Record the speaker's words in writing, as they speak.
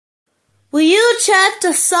Will you check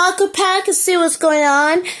the soccer pack and see what's going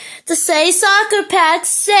on? To say soccer pack,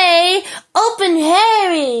 say Open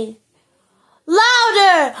Harry.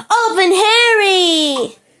 Louder, Open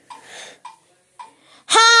Harry.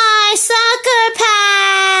 Hi, soccer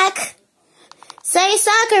pack. Say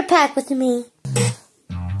soccer pack with me.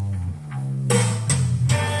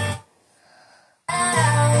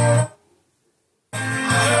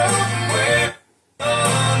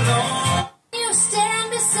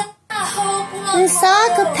 The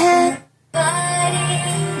soccer pack.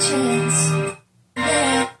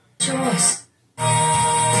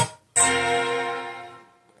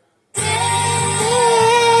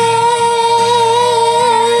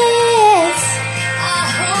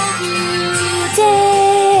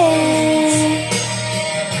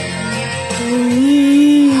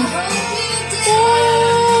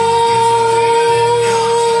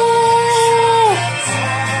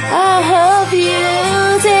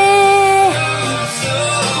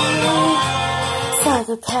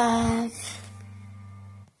 Soccer pack.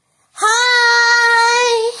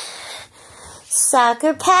 Hi!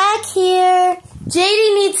 Soccer pack here.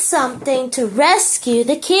 JD needs something to rescue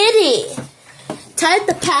the kitty. Type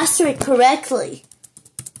the password correctly.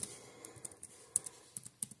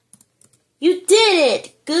 You did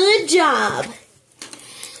it. Good job.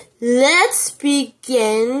 Let's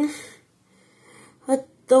begin with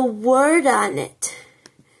the word on it.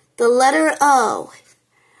 The letter O.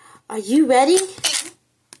 Are you ready?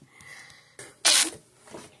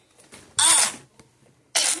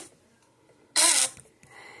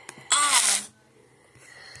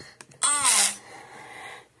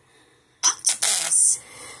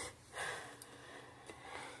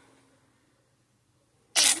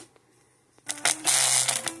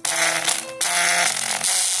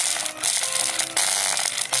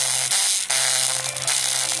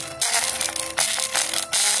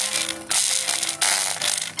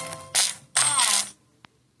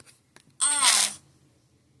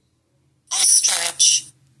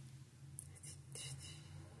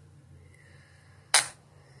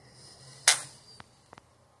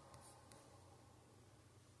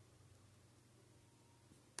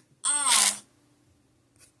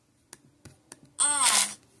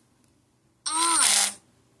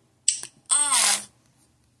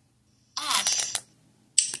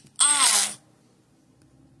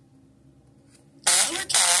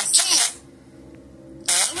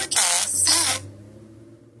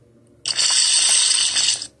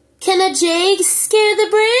 Can a J scare the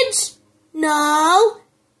bridge? No.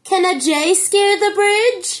 Can a J scare the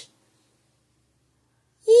bridge?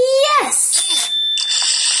 Yes.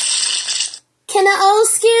 Can a O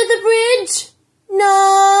scare the bridge?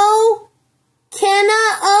 No. Can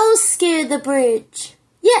a O scare the bridge?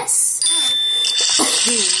 Yes.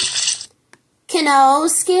 Can a O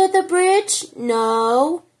scare the bridge?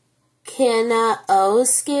 No. Can a O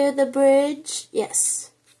scare the bridge?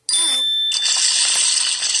 Yes.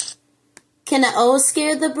 Can a O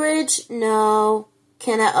scare the bridge? No.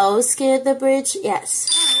 Can a O scare the bridge? Yes.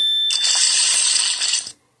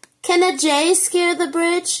 Can a J scare the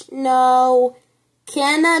bridge? No.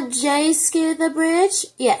 Can a J scare the bridge?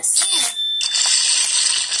 Yes.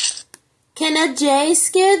 Can a J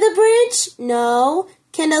scare the bridge? No.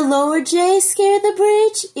 Can a lower J scare the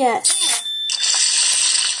bridge? Yes.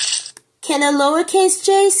 Can a lowercase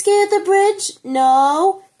j scare the bridge?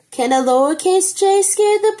 No. Can a lowercase j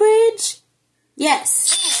scare the bridge?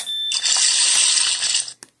 Yes.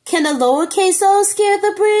 Can a lowercase o scare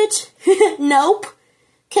the bridge? Nope.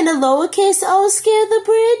 Can a lowercase o scare the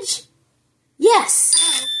bridge? Yes.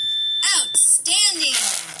 Outstanding.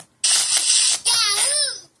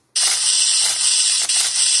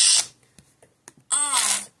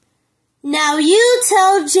 Now you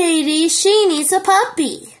tell JD she needs a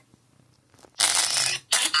puppy.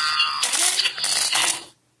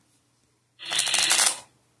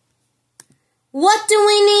 What do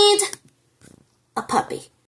we need? A puppy.